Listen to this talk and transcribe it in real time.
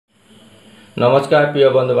নমস্কাৰ প্ৰিয়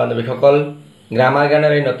বন্ধু বান্ধৱীসকল গ্ৰামাৰ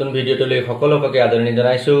জ্ঞানৰ এই নতুন ভিডিঅ'টোলৈ সকলোকে আদৰণি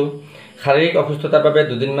জনাইছো শাৰীৰিক অসুস্থতাৰ বাবে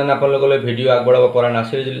দুদিনমান আপোনালোকলৈ ভিডিঅ' আগবঢ়াব পৰা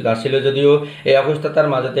নাছিল যদিও এই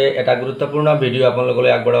অসুস্থতাৰ মাজতে এটা গুৰুত্বপূৰ্ণ ভিডিঅ'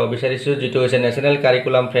 আপোনালোকলৈ আগবঢ়াব বিচাৰিছো যেটো হৈছে নেশ্যনেল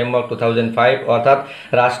কাৰিকুলাম ফ্ৰেমৱৰ্ক 2005 অৰ্থাৎ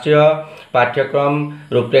ৰাষ্ট্ৰীয় পাঠ্যক্ৰম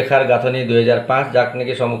ৰূপৰেখাৰ গাঁথনি 2005 যাক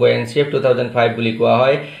নেকি চমুকৈ NCF 2005 বুলি কোৱা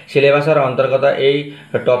হয় সিলেবাছৰ অন্তৰ্গত এই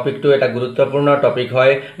টপিকটো এটা গুৰুত্বপূৰ্ণ টপিক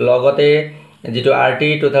হয় লগতে যেটো RT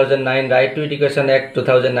 2009 right to education act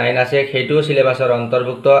 2009 আছে সেইটো সিলেবাছৰ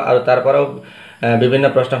অন্তৰ্ভুক্ত আৰু তাৰ পৰাও বিভিন্ন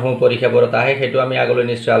প্ৰশ্নসমূহ পৰীক্ষাবোৰত আহে সেইটো আমি আগলৈ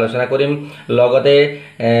নিশ্চয় আলোচনা কৰিম লগতে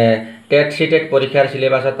টেট CTET পৰীক্ষাৰ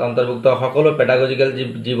সিলেবাছত অন্তৰ্ভুক্ত সকলো পেডাগজিক্যাল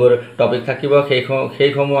যিবোৰ টপিক থাকিব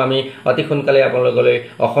সেইসমূহ আমি অতি সোনকালে আপোনালোকলৈ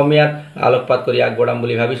অসমীয়াত আলোকপাত কৰি আগবঢ়াম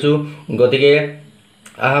বুলি ভাবিছো গতিকে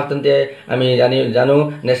আহক তেন্তে আমি জানো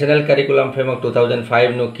ন্যাশনাল কাৰিকুলাম ফ্ৰেমৱৰ্ক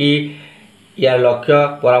 2005 নো কি ইয়াৰ লক্ষ্য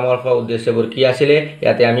পৰামৰ্শ উদ্দেশ্যবোৰ কি আছিল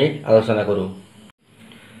ইয়াতে আমি আলোচনা কৰো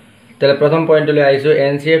তেলে প্ৰথম পইণ্টলৈ আইছো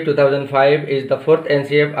NCF 2005 is the fourth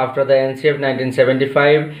NCF after the NCF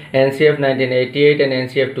 1975 NCF 1988 and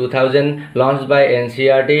NCF 2000 launched by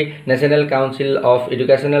NCERT National Council of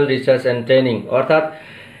Educational Research and Training অৰ্থাৎ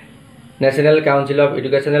National Council of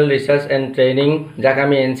Educational Research and Training যাক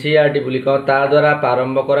আমি NCERT বুলি কওঁ তাৰ দ্বাৰা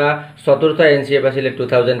প্ৰাৰম্ভ কৰা চতুৰ্থ NCF আছিল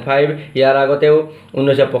 2005 ইয়াৰ আগতেও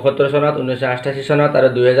 1975 চনত 1988 চনত আৰু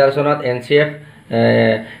 2000 চনত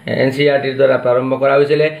NCERT দ্বাৰা প্ৰাৰম্ভ কৰা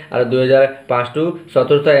হৈছিল আৰু 2005 টো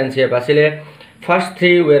চতুৰ্থ NCF আছিল First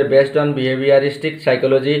three were based on behavioristic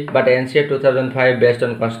psychology, but NCF 2005 based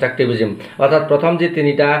on constructivism. অর্থাৎ প্রথম যে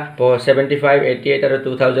তিনিটা 75, 88 আৰু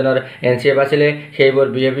 2000 ৰ NCF আছিল সেইবোৰ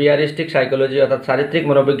behavioristic psychology অৰ্থাৎ চাৰিত্ৰিক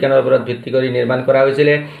মনোবিজ্ঞানৰ ওপৰত ভিত্তি কৰি নিৰ্মাণ কৰা হৈছিল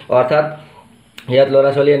অৰ্থাৎ ইয়াত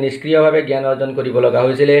লৰা ছোৱালীয়ে নিষ্ক্ৰিয়ভাৱে জ্ঞান অৰ্জন কৰিব লগা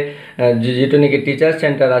হৈছিল যেটো নেকি টিচাৰ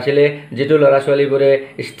চেণ্টাৰ আছিল যেটো লৰা ছোৱালীবোৰে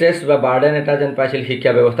ষ্ট্ৰেছ বা বাৰ্ডেন এটা যেন পাইছিল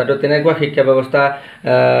শিক্ষা ব্যৱস্থাটো তেনেকুৱা শিক্ষা ব্যৱস্থা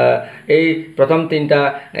এই প্ৰথম তিনটা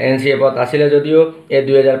NCFত আছিল যদিও এই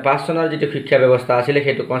 2005 চনৰ যেটো শিক্ষা ব্যৱস্থা আছিল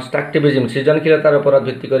সেইটো কনষ্ট্ৰাকটিভিজম সৃজনশীলতাৰ ওপৰত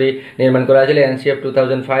ভিত্তি কৰি নিৰ্মাণ কৰা হৈছিল NCF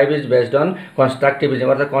 2005 is based on constructivism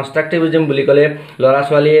অৰ্থাৎ কনষ্ট্ৰাকটিভিজম বুলি ক'লে লৰা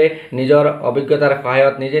ছোৱালীয়ে নিজৰ অভিজ্ঞতাৰ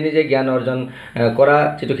সহায়ত নিজে জ্ঞান অৰ্জন কৰা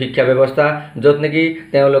যেটো শিক্ষা ব্যৱস্থা যত নেকি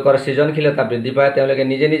তেওঁলোকৰ সৃজনশীলতা বৃদ্ধি পায় তেওঁলোকে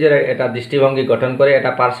নিজে এটা দৃষ্টিভংগী গঠন কৰে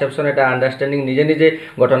এটা পাৰসেপচন এটা আন্ডাৰষ্টেণ্ডিং নিজে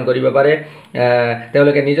গঠন কৰিব পাৰে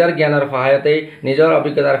তেওঁলোকে নিজৰ জ্ঞানৰ সহায়তে নিজৰ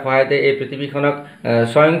অভিজ্ঞতাৰ সহায়তে এই পৃথিৱীখনক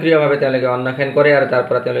স্বয়ংক্ৰিয়ভাৱে তেওঁলোকে অন্বেষণ কৰে আৰু তাৰ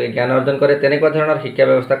পৰা তেওঁলোকে জ্ঞান অৰ্জন কৰে তেনেকুৱা ধৰণৰ শিক্ষা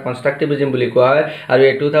ব্যৱস্থা কনষ্ট্ৰাকটিভিজম বুলি কোৱা হয় আৰু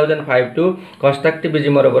এই 2005 টো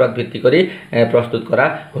কনষ্ট্ৰাকটিভিজমৰ ওপৰত ভিত্তি কৰি প্ৰস্তুত কৰা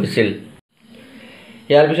হৈছিল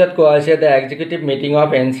ইয়াৰ পিছত কোৱা হৈছে the executive meeting of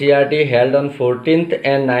NCERT held on 14th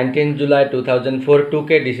and 19th July 2004 took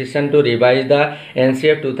a decision to revise the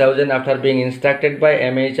NCF 2000 after being instructed by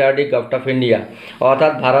MHRD Government of India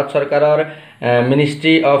অর্থাৎ ভাৰত চৰকাৰৰ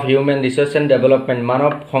Ministry of Human Resource and Development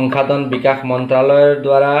মানৱ সংসাধন বিকাশ মন্ত্ৰালয়ৰ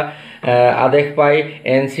দ্বাৰা আদেশ পাই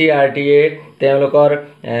NCERT তেওঁলোকৰ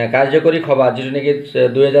কাৰ্যকৰী সভা যেটো নেকি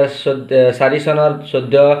 2004 চনৰ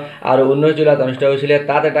 14 আৰু 19 জুলাইত অনুষ্ঠিত হৈছিল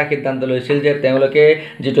তাত এটা সিদ্ধান্ত লৈছিল যে তেওঁলোকে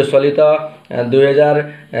যেটো চলিত 2000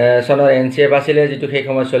 চনৰ NCF আছিল যেটো সেই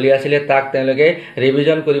সময় চলি আছিল তাক তেওঁলোকে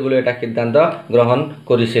ৰিভিজন কৰিবলৈ এটা সিদ্ধান্ত গ্ৰহণ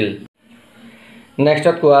কৰিছিল Next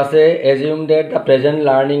at Kuase assumed that the present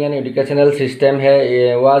learning and educational system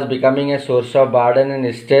was becoming a source of burden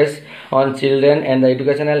and stress on children and the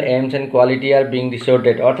educational aims and quality are being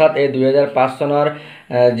distorted. অর্থাৎ এই 2005 চনৰ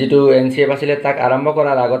যেটো NCF আছিল তাক আৰম্ভ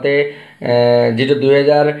কৰাৰ আগতে যেটো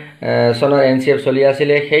 2000 চনৰ NCF চলি আছিল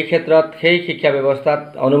সেই ক্ষেত্ৰত সেই শিক্ষা ব্যৱস্থাত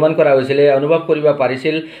অনুমান কৰা হৈছিল অনুভৱ কৰিব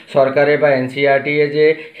পাৰিছিল চৰকাৰে বা NCERT যে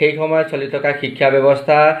সেই সময়ত চলি থকা শিক্ষা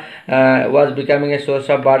ব্যৱস্থা was becoming a source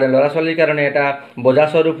of burden লৰা ছোৱালীৰ কাৰণে এটা বোজা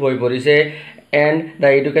স্বৰূপ হৈ পৰিছে and the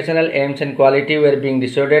educational aims and quality were being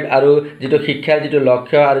distorted আৰু যেটো শিক্ষাৰ যেটো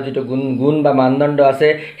লক্ষ্য আৰু যেটো গুণ বা মানদণ্ড আছে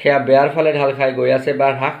হেয়া বেয়াৰ ফালে ঢাল খাই গৈ আছে বা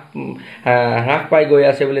হ্ৰাস পাই গৈ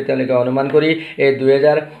আছে বুলি তেওঁলোকে অনুমান কৰি এই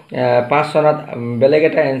 2005 চনত বেলেগ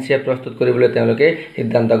এটা NCF প্ৰস্তুত কৰিবলৈ তেওঁলোকে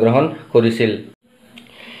সিদ্ধান্ত গ্ৰহণ কৰিছিল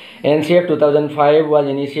NCF 2005 was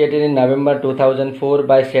initiated in November 2004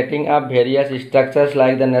 by setting up various structures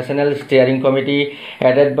like the National Steering Committee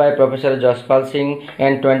headed by Professor Jaspal Singh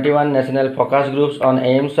and 21 national focus groups on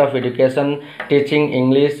aims of education, teaching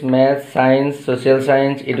English, math, science, social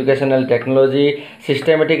science, educational technology,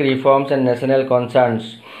 systematic reforms and national concerns.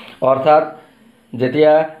 অর্থাৎ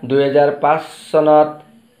যেতিয়া 2005 চনত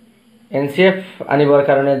NCF আনিবৰ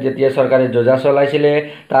কাৰণে যেতিয়া চৰকাৰে যোজা চলাইছিলে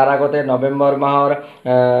তাৰ আগতে নৱেম্বৰ মাহৰ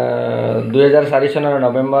 2004 চনৰ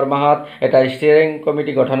নৱেম্বৰ মাহত এটা ষ্টিয়াৰিং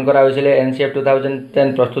কমিটি গঠন কৰা হৈছিলে NCF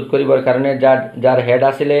 2010 প্ৰস্তুত কৰিবৰ কাৰণে যাৰ হেড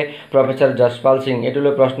আছিলে প্ৰফেসৰ যশপাল সিং।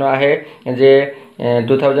 এটোলৈ প্ৰশ্ন আহে যে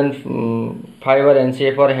 2005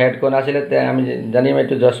 NCFৰ হেড কোন আছিলে? আমি জানিম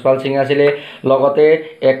এইটো যশপাল সিং আছিলে। লগতে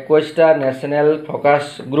 21টা নেশ্যনেল ফোকাস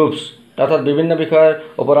গ্ৰুপছ অৰ্থাৎ বিভিন্ন বিষয়েৰ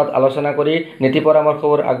ওপৰত আলোচনা কৰি নীতি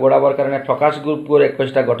পৰামৰ্শবোৰ আগবঢ়াবৰ কাৰণে ফোকাস গ্ৰুপবোৰ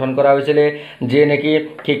 21টা গঠন কৰা হৈছিল, যিয়ে নেকি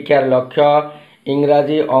শিক্ষাৰ লক্ষ্য,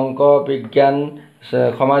 ইংৰাজী, অংক, বিজ্ঞান,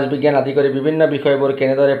 সমাজ বিজ্ঞান আদি কৰি বিভিন্ন বিষয়বোৰ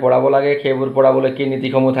কেনেদৰে পঢ়াব লাগে, সেইবোৰ পঢ়াবলৈ কি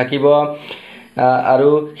নীতিসমূহ থাকিব, আৰু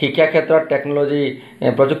শিক্ষা ক্ষেত্ৰত টেকনলজি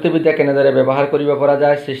প্ৰযুক্তিবিদ্যা কেনেদৰে ব্যৱহাৰ কৰিব পৰা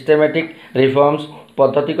যায়, সিস্টেমেটিক ৰিফৰ্মছ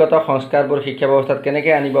পদ্ধতিগত সংস্কাৰবোৰ শিক্ষা ব্যৱস্থাত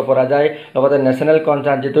কেনেকৈ আনিব পৰা যায়, লগতে নেশ্যনেল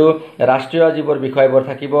কনচাৰ্ন যিটো ৰাষ্ট্ৰীয় যিবোৰ বিষয়বোৰ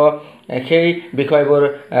থাকিব সেই বিষয়বোৰ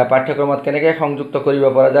পাঠ্যক্ৰমত কেনেকৈ সংযুক্ত কৰিব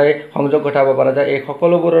পৰা যায়, সংযোগ ঘটাব পৰা যায়, এই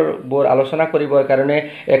সকলোবোৰ আলোচনা কৰিবৰ কাৰণে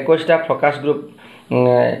 21টা ফোকাস গ্ৰুপ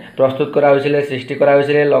প্ৰস্তুত কৰা হৈছিল, সৃষ্টি কৰা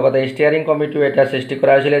হৈছিল। লগতে ষ্টিয়াৰিং কমিটিও এটা সৃষ্টি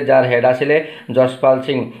কৰা হৈছিল, যাৰ হেড আছিলে যশপাল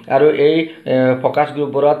সিং। আৰু এই ফোকাস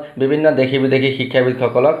গ্ৰুপবোৰত বিভিন্ন দেশী বিদেশী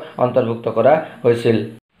শিক্ষাবিদসকলক অন্তৰ্ভুক্ত কৰা হৈছিল।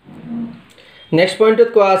 Next point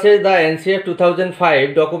কোৱা আছে the NCF 2005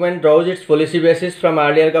 document draws its policy basis from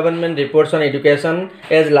earlier government reports on education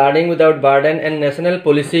as learning without burden and national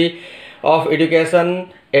policy of education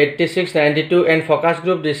 86-92 and focus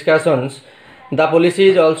group discussions. The policy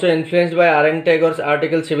is also influenced by R.N. Tagore's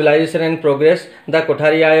article Civilization and Progress, the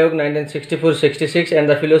Kothari Ayog 1964-66 and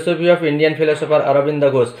the philosophy of Indian philosopher Aurobindo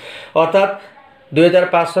Ghosh. অর্থাৎ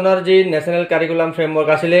 2005 চনৰ যি national curriculum framework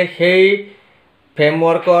আছিলে সেই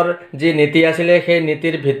ফ্ৰেমৱৰ্কৰ যি নীতি আছিলে সেই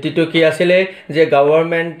নীতিৰ ভিত্তিটো কি আছিলে যে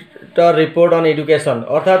গভৰ্ণমেণ্টৰ ৰিপৰ্ট অন এডুকেশ্যন,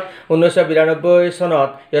 অৰ্থাৎ 1992 চনত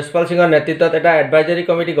যশপাল সিঙৰ নেতৃত্বত এটা এডভাইজৰী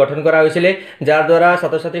কমিটি গঠন কৰা হৈছিলে, যাৰ দ্বাৰা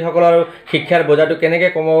ছাত্ৰ ছাত্ৰীসকলৰ শিক্ষাৰ বোজাটো কেনেকৈ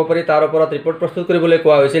কমাব পাৰি তাৰ ওপৰত ৰিপৰ্ট প্ৰস্তুত কৰিবলৈ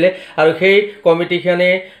কোৱা হৈছিলে। আৰু সেই কমিটিখনে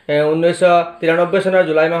 1993 চনৰ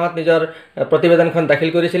জুলাই মাহত নিজৰ প্ৰতিবেদনখন দাখিল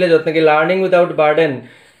কৰিছিলে, য'ত নেকি লাৰ্ণিং উইদাউট বাৰ্ডেন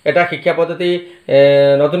এটা শিক্ষা পদ্ধতি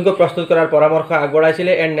নতুনকৈ প্ৰস্তুত কৰাৰ পৰামৰ্শ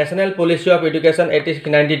আগবঢ়াইছিলে and national policy of education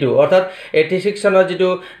 86-92, অৰ্থাৎ 86 চনৰ যিটো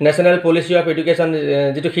নেশ্যনেল পলিচি অফ এডুকেশ্যন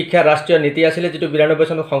যিটো শিক্ষাৰ ৰাষ্ট্ৰীয় নীতি আছিলে, যিটো 92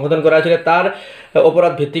 চনত সংশোধন কৰা হৈছিলে, তাৰ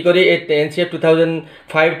ওপৰত ভিত্তি কৰি এই NCF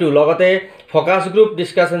 2005 লগতে ফোকাস গ্ৰুপ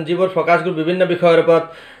ডিছকাশ্যন, যিবোৰ ফোকাস গ্ৰুপ বিভিন্ন বিষয়ৰ ওপৰত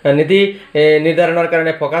নীতি নিৰ্ধাৰণৰ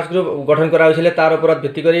কাৰণে ফোকাস গ্ৰুপ গঠন কৰা হৈছিলে, তাৰ ওপৰত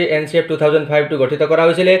ভিত্তি কৰি NCF 2005 গঠিত কৰা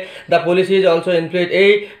হৈছিলে। The policy is also' influence,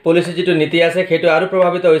 এই পলিচি যিটো নীতি আছে সেইটো আৰু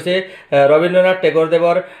প্ৰভাৱিত হৈছে Rabindranath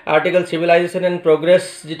টেগৰদেৱৰ article civilisation and progress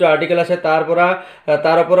যিটো আৰ্টিকেল আছে তাৰ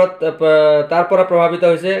পৰা প্ৰভাৱিত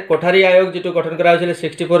হৈছে। কোঠাৰী আয়োগ যিটো গঠন কৰা হৈছিলে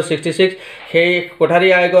 64-66 সেই কোঠাৰী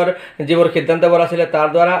আয়োগৰ যিবোৰ সিদ্ধান্তবোৰ আছিলে তাৰ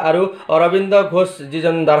দ্বাৰা, আৰু অৰবিন্দ ঘোষ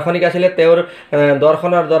যিজন দাৰ্শনিক আছিলে তেওঁৰ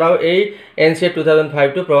দৰ্শনৰ দ্বাৰাও এই NCF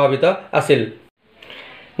 2005 প্ৰভাৱিত আছিল।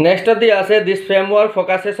 Next of the আছে this framework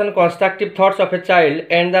focuses on constructive thoughts of a child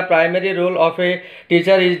and the primary role of a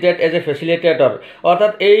teacher is that as a facilitator,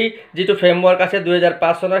 অৰ্থাৎ এই যিটো ফ্ৰেমৱৰ্ক আছে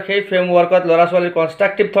 2005 চনৰ সেই ফ্ৰেমৱৰ্কত ল'ৰা ছোৱালীৰ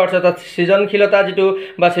কনষ্ট্ৰাকটিভ থটছ অৰ্থাৎ সৃজনশীলতা যিটো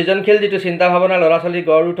বা সৃজনশীল যিটো চিন্তা ভাৱনা ল'ৰা ছোৱালী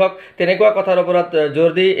গঢ় উঠক তেনেকুৱা কথাৰ ওপৰত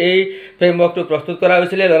জোৰ দি এই ফ্ৰেমৱৰ্কটো প্ৰস্তুত কৰা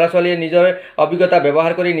হৈছিলে। ল'ৰা ছোৱালীয়ে নিজৰ অভিজ্ঞতা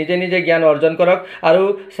ব্যৱহাৰ কৰি নিজে নিজে জ্ঞান অৰ্জন কৰক, আৰু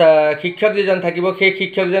শিক্ষক যিজন থাকিব সেই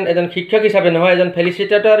শিক্ষকজন এজন শিক্ষক হিচাপে নহয়, এজন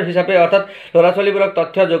ফেলিচিটেটৰ হিচাপে, অৰ্থাৎ ল'ৰা ছোৱালীবোৰক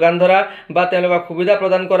তথ্য যোগান ধৰা বা তেওঁলোকক সুবিধা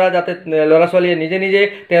প্ৰদান কৰা যাতে ল'ৰা ছোৱালীয়ে নিজে নিজে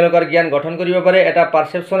তেওঁলোকৰ জ্ঞান গঠন কৰিব পাৰে, এটা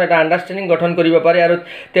পাৰচেপশ্যন এটা আণ্ডাৰষ্টেণ্ডিং গঠন কৰিব পাৰে, আৰু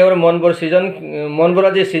তেওঁৰ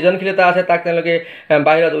মনবোৰৰ যি সৃজনশীলতা আছে তাক তেওঁলোকে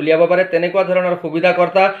বাহিৰত উলিয়াব পাৰে, তেনেকুৱা ধৰণৰ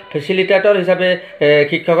সুবিধাকৰ্তা ফেচিলিটেটৰ হিচাপে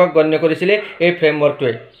শিক্ষকক গণ্য কৰিছিলে এই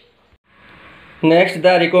ফ্ৰেমৱৰ্কটোৱে। Next,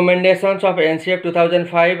 the recommendations of NCF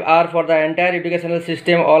 2005 are for the entire educational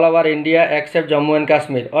system all over India except Jammu and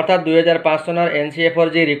Kashmir, অৰ্থাৎ 2005 চনৰ NCFৰ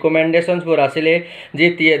যি ৰিকমেণ্ডেশ্যনছবোৰ আছিলে, যি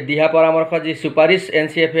দিহা পৰামৰ্শ যি চুপাৰিছ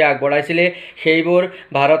NCFে আগবঢ়াইছিলে সেইবোৰ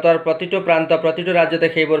ভাৰতৰ প্ৰতিটো প্ৰান্ত প্ৰতিটো ৰাজ্যতে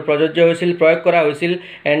সেইবোৰ প্ৰয়োগ কৰা হৈছিল।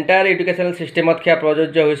 এণ্টায়াৰ এডুকেশ্যনেল ছিষ্টেমত সেয়া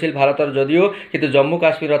প্ৰযোজ্য হৈছিল ভাৰতৰ যদিও, কিন্তু জম্মু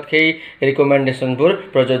কাশ্মীৰত সেই ৰিকমেণ্ডেশ্যনবোৰ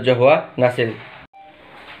প্ৰযোজ্য হোৱা নাছিল।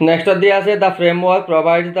 Next of the আছে the framework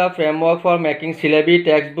provides the framework for making syllabi,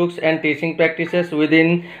 textbooks and teaching practices within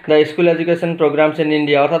the school education programs in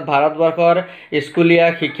India, অৰ্থাৎ ভাৰতবৰ্ষৰ স্কুলীয়া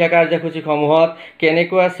শিক্ষা কাৰ্যসূচীসমূহত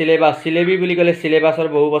কেনেকুৱা চিলেবি বুলি ক'লে চিলেবাছৰ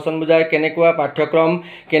বহু বচন বুজায়, কেনেকুৱা পাঠ্যক্ৰম,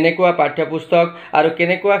 কেনেকুৱা পাঠ্যপুস্তক আৰু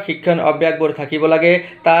কেনেকুৱা শিক্ষণ অভ্যাসবোৰ থাকিব লাগে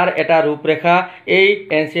তাৰ এটা ৰূপৰেখা এই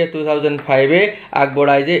NCF 2005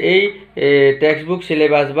 আগবঢ়ায়, যে এই টেক্সট বুক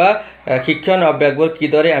চিলেবাছ বা শিক্ষণ অভ্যাসবোৰ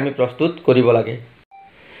কিদৰে আমি প্ৰস্তুত কৰিব লাগে।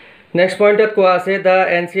 Next point কোৱা আছে the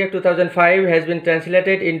NCF 2005 has been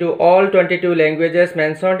translated into all 22 languages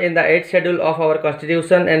mentioned in the 8th schedule of our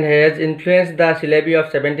constitution and has influenced the syllabi of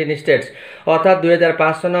 17 states. অর্থাৎ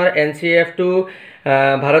 2005 চনৰ NCF টো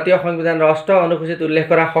ভাৰতীয় সংবিধান ৰাষ্ট্ৰ অনুসূচিত উল্লেখ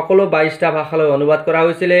কৰা সকলো 22টা ভাষালৈ অনুবাদ কৰা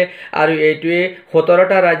হৈছিল আৰু এইটোৱে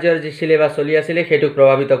 17টা ৰাজ্যৰ যি সিলেবাস চলি আছিল হেতুক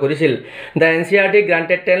প্ৰভাৱিত কৰিছিল the NCERT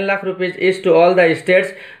granted 10 lakh rupees each to all the states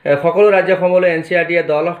সকলো ৰাজ্যসমূহলৈ NCERT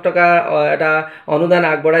 10 লাখ টকা এটা অনুদান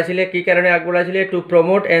আগবঢ়াইছিল কি কাৰণে আগবঢ়াইছিল to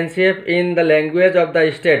promote NCF in the language of the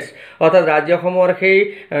states অৰ্থাৎ ৰাজ্যসমূহৰ সেই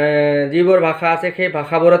যিবোৰ ভাষা আছে সেই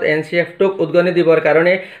ভাষাবোৰত NCF টোক উদ্গনি দিবৰ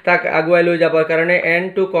কাৰণে তাক আগুৱাই লৈ যাবৰ কাৰণে and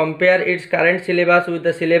to compare its current syllabus with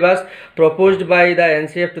the syllabus proposed by the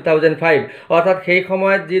NCF 2005 অর্থাৎ সেই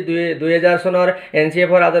সময়ত যি 2000 চনৰ NCF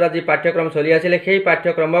ৰ আধাৰত যি পাঠ্যক্ৰম চলি আছিল সেই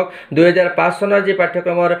পাঠ্যক্ৰমক 2005 চনৰ যি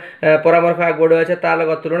পাঠ্যক্ৰমৰ পৰামৰ্শ আগবঢ়াইছে তাৰ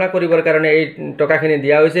লগত তুলনা কৰিবৰ কাৰণে এই টকাখিনি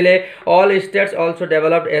দিয়া হৈছিল all states also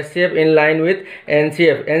developed SCF in line with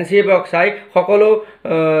NCF NCF ক চাই সকলো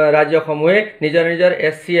ৰাজ্যসমূহে নিজৰ নিজৰ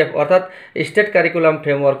SCF অৰ্থাৎ ষ্টেট কাৰিকুলাম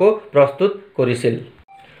ফ্ৰেমৱৰ্ক প্ৰস্তুত কৰিছিল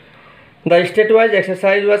The state-wise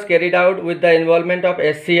exercise was carried out with the involvement of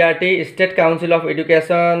SCERT, State Council of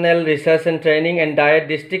Educational Research and Training and Diet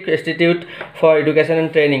District Institute for Education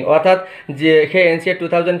and Training. অর্থাৎ যে সেই NCF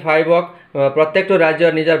 2005ক প্ৰত্যেকটো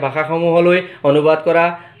ৰাজ্যৰ নিজৰ ভাষাসমূহলৈ অনুবাদ কৰা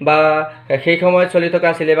বা সেই সময়ত চলি থকা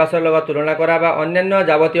সিলেবাসৰ লগত তুলনা কৰা বা অন্যান্য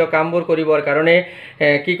যাৱতীয় কামবোৰ কৰিবৰ কাৰণে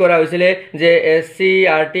কি কৰা হৈছিল যে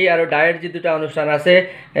SCERT আৰু ডায়েট যি দুটা অনুষ্ঠান আছে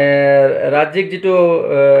ৰাজ্যিক যিটো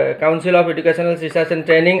council of educational research and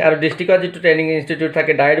training আৰু ডিস্ট্ৰিক্টৰ যিটো ট্ৰেইনিং ইনষ্টিটিউট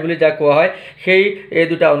থাকে ডায়েট বুলি যাক কোৱা হয় সেই এই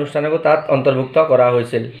দুটা অনুষ্ঠানকো তাত অন্তৰ্ভুক্ত কৰা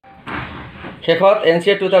হৈছিল শেষত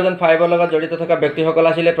NCF 2005 লগত জড়িত থকা ব্যক্তিসকল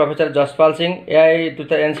আছিল প্ৰফেসৰ জসপাল সিং এই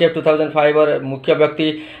NCF 2005 মুখ্য ব্যক্তি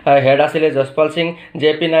হেড আছিল জসপাল সিং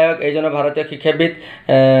জেপি নায়ক এজন ভাৰতীয় শিক্ষাবিদ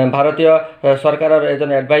ভাৰতীয় চৰকাৰৰ এজন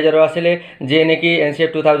এডভাইজাৰো আছিল যে নেকি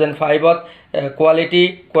NCF 2005 কোৱালিটি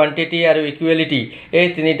কোৱান্টিটি আৰু ইকুৱেলিটি এই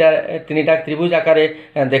তিনিটা ত্ৰিভুজ আকাৰে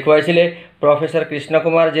দেখুৱাইছিল প্ৰফেসৰ কৃষ্ণ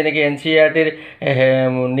কুমাৰ যে নেকি NCERTৰ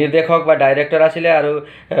নিৰ্দেশক বা ডাইৰেক্টৰ আছিল আৰু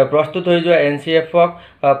প্ৰস্তুত হৈ যোৱা NCFক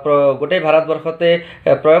গোটেই ভাৰতবৰ্ষতে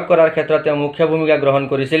প্ৰয়োগ কৰাৰ ক্ষেত্ৰত মুখ্য ভূমিকা গ্ৰহণ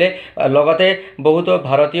কৰিছিল লগতে বহুতো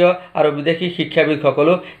ভাৰতীয় আৰু বিদেশী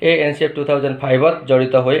শিক্ষাবিদসকলো এই NCF 2005ত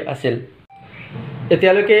জড়িত হৈ আছিল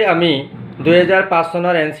এতিয়ালৈকে আমি 2005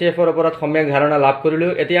 চনৰ NCF ৰ ওপৰত সম্যক ধাৰণা লাভ কৰিলো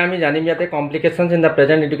এতিয়া আমি জানিম ইয়াতে complications in the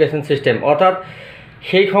present education system অৰ্থাৎ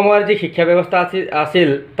সেই সময়ৰ যি শিক্ষা ব্যৱস্থা আছিল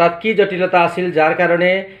তাত কি জটিলতা আছিল যাৰ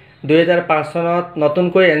কাৰণে 2005 চনত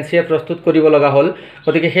নতুনকৈ NCF প্ৰস্তুত কৰিব লগা হ'ল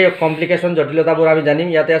গতিকে সেই কমপ্লিকেশন জটিলতাবোৰ আমি জানিম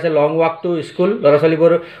ইয়াতে আছে লং ওয়াক টু স্কুল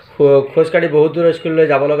লৰাছলিবোৰ খোজকাঢ়ি বহুত দূৰ স্কুললৈ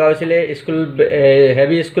যাব লগা হৈছিল স্কুল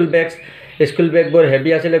হেভি স্কুল বেগবোৰ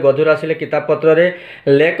হেভি আছিল গধুৰ আছিল কিতাপ পত্ৰৰে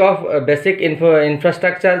লেক অফ বেসিক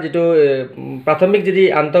ইনফ্ৰাষ্ট্ৰাকচাৰ যেটো প্ৰাথমিক যি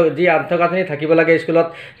আন্তঃগাঁথনি থাকিব লাগে স্কুলত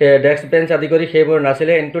ডেস্ক বেঞ্চ আদি কৰি সেইবোৰ নাছিল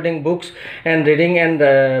including books and reading and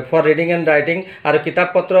for reading and writing আৰু কিতাপ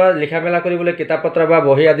পত্ৰ লিখা মেলা কৰিবলৈ কিতাপ পত্ৰ বা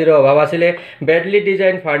বহি আদিৰ অভাৱ আছিল বেডলি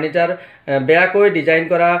ডিজাইন ফাৰ্নিচাৰ বেয়াকৈ ডিজাইন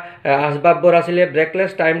কৰা আসবাববোৰ আছিল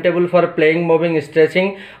ব্ৰেকলেছ time table for playing moving stretching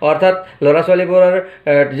অৰ্থাৎ লৰাছলিবোৰৰ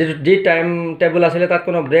যি টাইম টেবুল আছিল তাত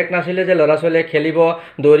কোনো ব্ৰেক নাছিল যে লৰাছলিয়ে খেলিব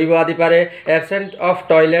দৌৰিব আদি পাৰে এবসেন্ট of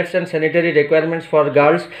toilets and স্যানিটাৰী requirements for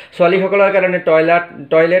girls ছোৱালীসকলৰ কাৰণে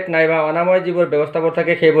টয়লেট নাইবা অনাময় যিবোৰ ব্যৱস্থাবোৰ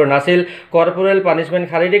থাকে সেইবোৰ নাছিল কৰ্পোৰেল পানিশমেণ্ট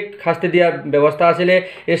শাৰীৰিক শাস্তি দিয়াৰ ব্যৱস্থা আছিল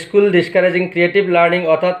স্কুল ডিসকাৰেজিং ক্ৰিয়েটিভ লাৰ্নিং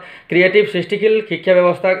অৰ্থাৎ ক্ৰিয়েটিভ সৃষ্টিশীল শিক্ষা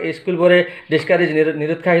ব্যৱস্থাক স্কুলবোৰে ডিসকাৰেজ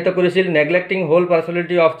নিৰুৎসাহিত কৰিছিল নেগলেক্টিং হোল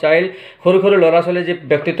পাৰ্সনালিটি অফ চাইল্ড সৰু সৰু লৰাছলি যি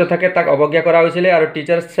ব্যক্তিত্ব থাকে তাক অৱজ্ঞা কৰা হৈছিল আৰু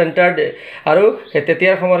টিচাৰ চেণ্টাৰ্ড আৰু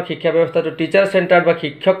তেতিয়াৰ সময়ৰ শিক্ষা ব্যৱস্থাটো টিচাৰ চেণ্টাৰ্ড বা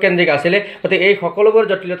শিক্ষক কেন্দ্ৰিক আছিল গতিকে এই সকলোবোৰ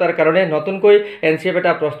জটিলতাৰ কাৰণে নতুনকৈ NCF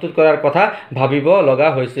এটা প্ৰস্তুত কৰাৰ কথা ভাবিব লগা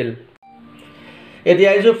হৈছিল এতিয়া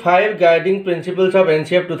আইছো 5 গাইডিং প্ৰিন্সিপলছ অফ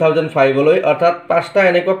NCF 2005 লৈ অৰ্থাৎ পাঁচটা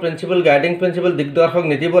এনেকুৱা প্ৰিন্সিপল গাইডিং প্ৰিন্সিপল দিগদৰ্শক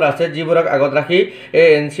নীতিবোৰ আছে যিবোৰক আগত ৰাখি এই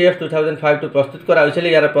NCF 2005 টো প্ৰস্তুত কৰা হৈছিল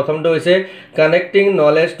ইয়াৰ প্ৰথমটো হৈছে connecting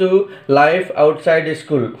knowledge to life outside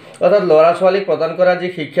school অৰ্থাৎ ল'ৰা ছোৱালীক প্ৰদান কৰা যি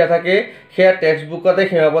শিক্ষা থাকে সেয়া টেক্সট বুকতে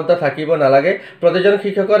সীমাবদ্ধ থাকিব নালাগে প্ৰতিজন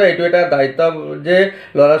শিক্ষকৰ এইটো এটা দায়িত্ব যে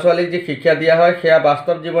ল'ৰা ছোৱালীক যি শিক্ষা দিয়া হয় সেয়া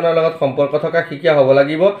বাস্তৱ জীৱনৰ লগত সম্পৰ্ক থকা শিক্ষা হ'ব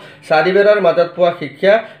লাগিব চাৰিবেৰৰ মাজত পোৱা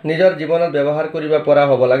শিক্ষা নিজৰ জীৱনত ব্যৱহাৰ কৰিব পৰা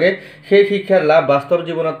হ'ব লাগে সেই শিক্ষাৰ লাভ বাস্তৱ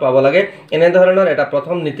জীৱনত পাব লাগে এনে ধৰণৰ এটা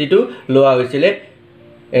প্ৰথম নীতিটো লোৱা হৈছিল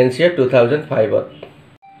NCF 2005 ত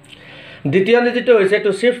দ্বিতীয় নীতিটো হৈছে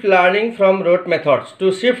two shift learning from root methods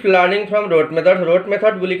root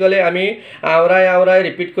method বুলি ক'লে আমি আওৰাই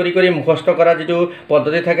ৰিপিট কৰি মুখস্থ কৰা যিটো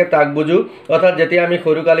পদ্ধতি থাকে তাক বুজো অৰ্থাৎ যেতিয়া আমি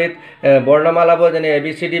সৰুকালিত বৰ্ণমালাবোৰ যেনে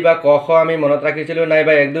ABCD বা ক খ আমি মনত ৰাখিছিলোঁ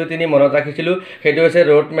নাইবা 1 2 3 মনত ৰাখিছিলোঁ সেইটো হৈছে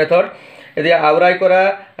ৰোট মেথড এতিয়া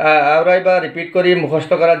আওৰাই বা ৰিপিট কৰি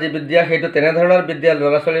মুখস্থ কৰা যি বিদ্যা সেইটো তেনেধৰণৰ বিদ্যা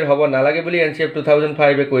ল'ৰা ছোৱালীৰ হ'ব নালাগে বুলি NCF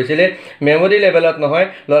 2005 কৈছিলে মেমৰি লেভেলত নহয়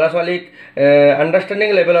ল'ৰা ছোৱালীক আণ্ডাৰষ্টেণ্ডিং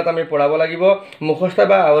লেভেলত আমি পঢ়াব লাগিব মুখস্থ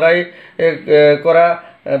বা আওৰাই কৰা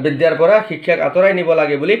বিদ্যাৰ পৰা শিক্ষাক আঁতৰাই নিব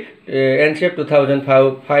লাগে বুলি NCF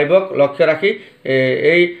 2005ক লক্ষ্য ৰাখি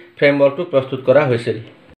এই ফ্ৰেমৱৰ্কটো প্ৰস্তুত কৰা হৈছিল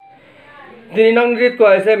 3 নং নীতিত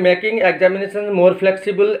কোৱা হৈছে মেকিং এক্সামিনেশ্যন মোৰ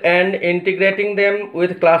flexible and ইণ্টিগ্ৰেটিং them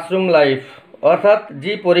with classroom life অৰ্থাৎ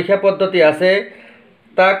যি পৰীক্ষা পদ্ধতি আছে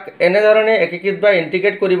তাক এনেধৰণে একীকৃত বা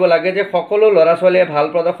ইণ্টিগ্ৰেট কৰিব লাগে যে সকলো ল'ৰা ছোৱালীয়ে ভাল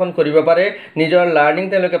প্ৰদৰ্শন কৰিব পাৰে নিজৰ লাৰ্ণিং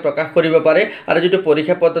তেওঁলোকে প্ৰকাশ কৰিব পাৰে আৰু যিটো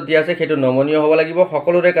পৰীক্ষা পদ্ধতি আছে সেইটো নমনীয় হ'ব লাগিব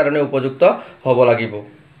সকলোৰে কাৰণে উপযুক্ত হ'ব লাগিব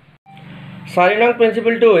 4 নং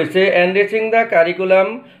প্ৰিন্সিপলটো হৈছে এনৰিচিং the curriculum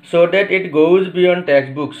so that it goes beyond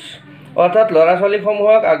textbooks অৰ্থাৎ ল'ৰা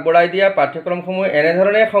ছোৱালীসমূহক আগবঢ়াই দিয়া পাঠ্যক্ৰমসমূহ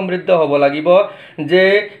এনেধৰণে সমৃদ্ধ হ'ব লাগিব যে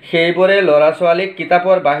সেইবোৰে ল'ৰা ছোৱালীক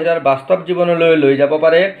কিতাপৰ বাহিৰৰ বাস্তৱ জীৱনলৈ লৈ যাব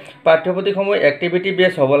পাৰে পাঠ্যপুথিসমূহ এক্টিভিটি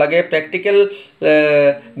বেছ হ'ব লাগে প্ৰেক্টিকেল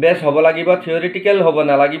বেছ হ'ব লাগিব থিয়ৰিটিকেল হ'ব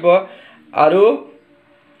নালাগিব আৰু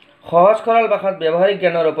সহজ সৰল ভাষাত ব্যৱহাৰিক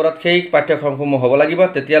জ্ঞানৰ ওপৰত সেই পাঠ্যক্ৰমসমূহ হ'ব লাগিব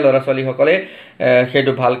তেতিয়া ল'ৰা ছোৱালীসকলে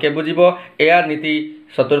সেইটো ভালকৈ বুজিব এয়া নীতি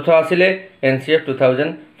চতুৰ্থ আছিলে NCF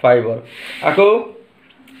 2005 আকৌ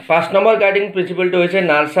 5 নম্বৰ গাইডিং প্ৰিন্সিপলটো হৈছে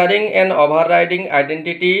নাৰ্চাৰিং and overriding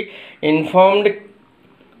identity ইনফৰ্মড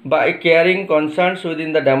by caring কনচাৰ্নছ within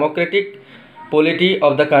the Democratic polity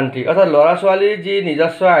of the country অৰ্থাৎ ল'ৰা ছোৱালীৰ যি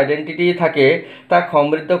নিজস্ব আইডেণ্টিটি থাকে তাক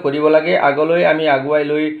সমৃদ্ধ কৰিব লাগে আগলৈ আমি আগুৱাই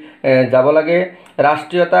লৈ যাব লাগে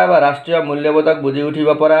ৰাষ্ট্ৰীয়তা বা ৰাষ্ট্ৰীয় মূল্যবোধক বুজি উঠিব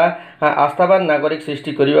পৰা আস্থাবান নাগৰিক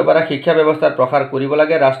সৃষ্টি কৰিব পৰা শিক্ষা ব্যৱস্থাৰ প্ৰসাৰ কৰিব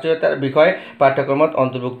লাগে ৰাষ্ট্ৰীয়তাৰ বিষয় পাঠ্যক্ৰমত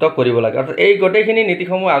অন্তৰ্ভুক্ত কৰিব লাগে অৰ্থাৎ এই গোটেইখিনি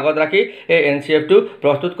নীতিসমূহ আগত ৰাখি এই NCFটো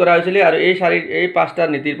প্ৰস্তুত কৰা হৈছিলে আৰু এই 5টা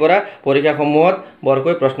নীতিৰ পৰা পৰীক্ষাসমূহত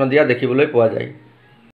বৰকৈ প্ৰশ্ন দিয়া দেখিবলৈ পোৱা যায়